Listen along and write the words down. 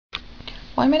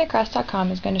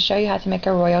OneMinuteCrafts.com is going to show you how to make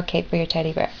a royal cape for your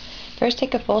teddy bear. First,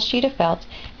 take a full sheet of felt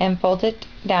and fold it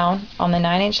down on the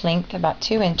 9-inch length, about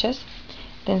 2 inches.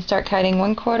 Then start cutting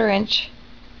 1/4 inch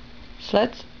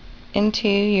slits into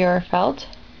your felt,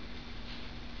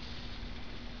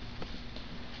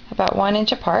 about 1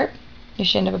 inch apart. You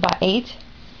should have about 8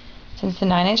 since the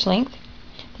 9-inch length.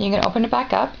 Then you're going to open it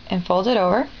back up and fold it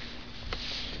over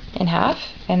in half,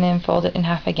 and then fold it in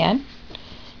half again.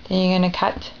 Then you're going to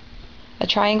cut a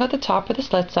triangle at the top where the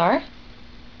slits are,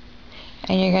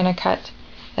 and you're going to cut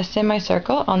a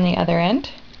semicircle on the other end,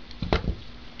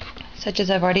 such as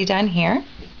I've already done here.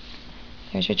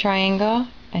 There's your triangle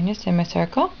and your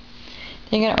semicircle.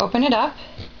 Then you're going to open it up,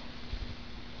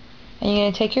 and you're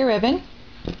going to take your ribbon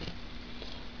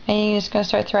and you're just going to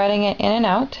start threading it in and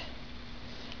out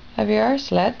of your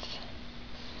slits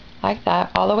like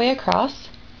that, all the way across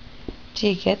till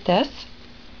you get this.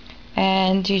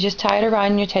 And you just tie it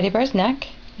around your teddy bear's neck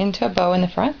into a bow in the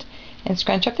front and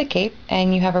scrunch up the cape,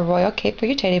 and you have a royal cape for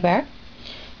your teddy bear.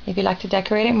 If you'd like to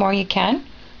decorate it more, you can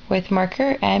with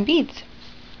marker and beads.